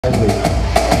Can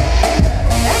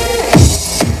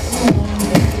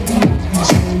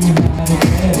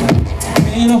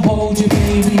I hold you,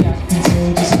 baby? I can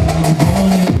tell just how you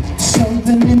want it.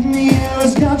 Something in the air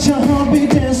has got your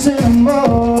heartbeat dancing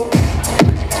more.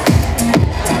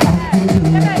 I can do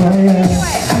it for you.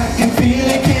 I can feel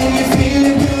it, can you feel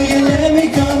it? Will you let me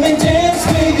come and dance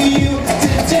with you? To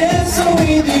dance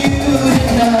with you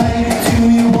tonight. Do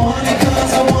you want it?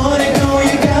 Cause I want it. No,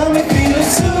 you got me feeling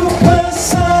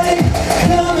supersonic.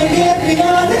 Come and get me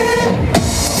on it.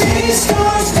 These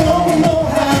stars don't know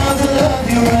how to love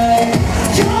you right.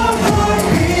 Your heart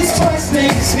beats twice,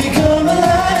 makes me come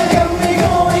alive. Got me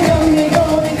going, got me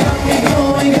going, got me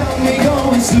going, got me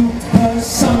going.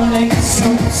 Supersonic,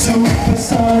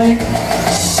 supersonic.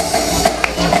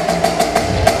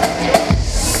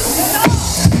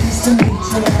 Pleased to meet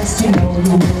you, nice to know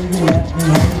you. Will you let me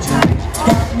hold you?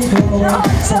 Got me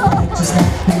going, so I just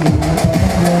not feel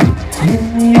it. In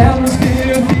the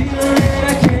atmosphere, feeling that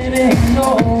I can't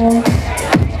ignore.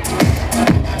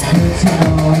 Good to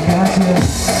know I got you.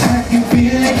 I can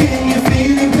feel it, can you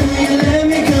feel it? Will you let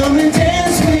me come and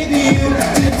dance with you?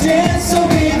 To dance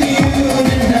with you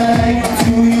tonight.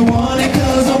 Do you want it?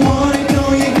 Cause I want it. No,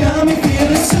 you got me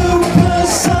feeling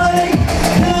supersonic.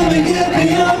 Come and get me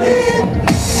on it.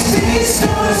 These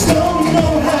stars don't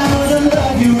know how to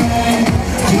love you right.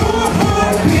 Your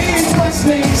heart beats twice,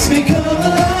 makes me come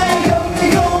alive. Got me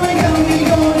going, got me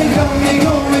going, got me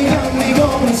going, got me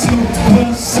going.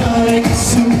 Supersonic,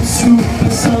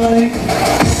 supersonic.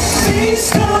 These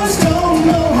stars don't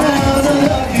know how to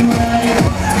love you right.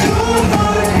 Your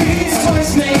heart beats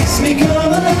twice, makes me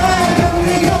come alive. Got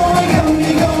me going, got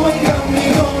me going, got me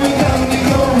going, got me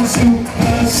going.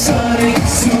 Supersonic,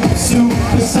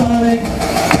 supersonic.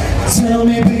 Tell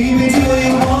me, baby, do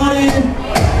you want it?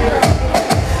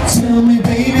 Tell me,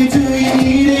 baby, do you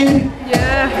need it?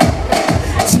 Yeah.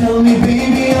 Tell me,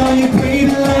 baby,